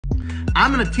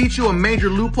I'm going to teach you a major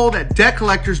loophole that debt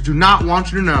collectors do not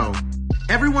want you to know.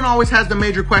 Everyone always has the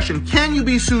major question, can you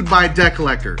be sued by a debt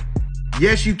collector?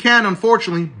 Yes, you can,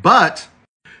 unfortunately, but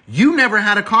you never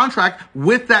had a contract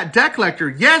with that debt collector.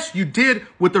 Yes, you did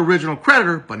with the original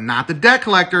creditor, but not the debt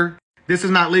collector. This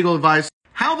is not legal advice.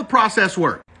 How the process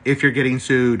works if you're getting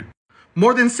sued.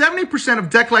 More than 70% of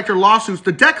debt collector lawsuits,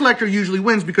 the debt collector usually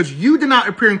wins because you did not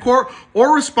appear in court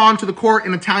or respond to the court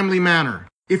in a timely manner.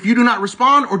 If you do not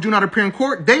respond or do not appear in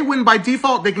court, they win by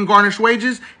default. They can garnish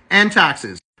wages and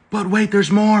taxes. But wait, there's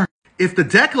more. If the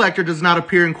debt collector does not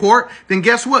appear in court, then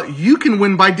guess what? You can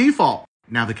win by default.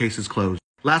 Now the case is closed.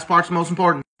 Last part's the most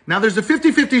important. Now there's a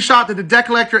 50-50 shot that the debt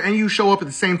collector and you show up at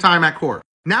the same time at court.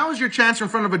 Now is your chance in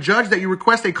front of a judge that you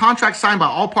request a contract signed by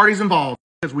all parties involved,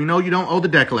 because we know you don't owe the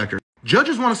debt collector.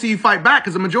 Judges want to see you fight back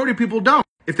because the majority of people don't.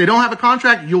 If they don't have a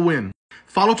contract, you'll win.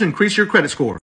 Follow to increase your credit score.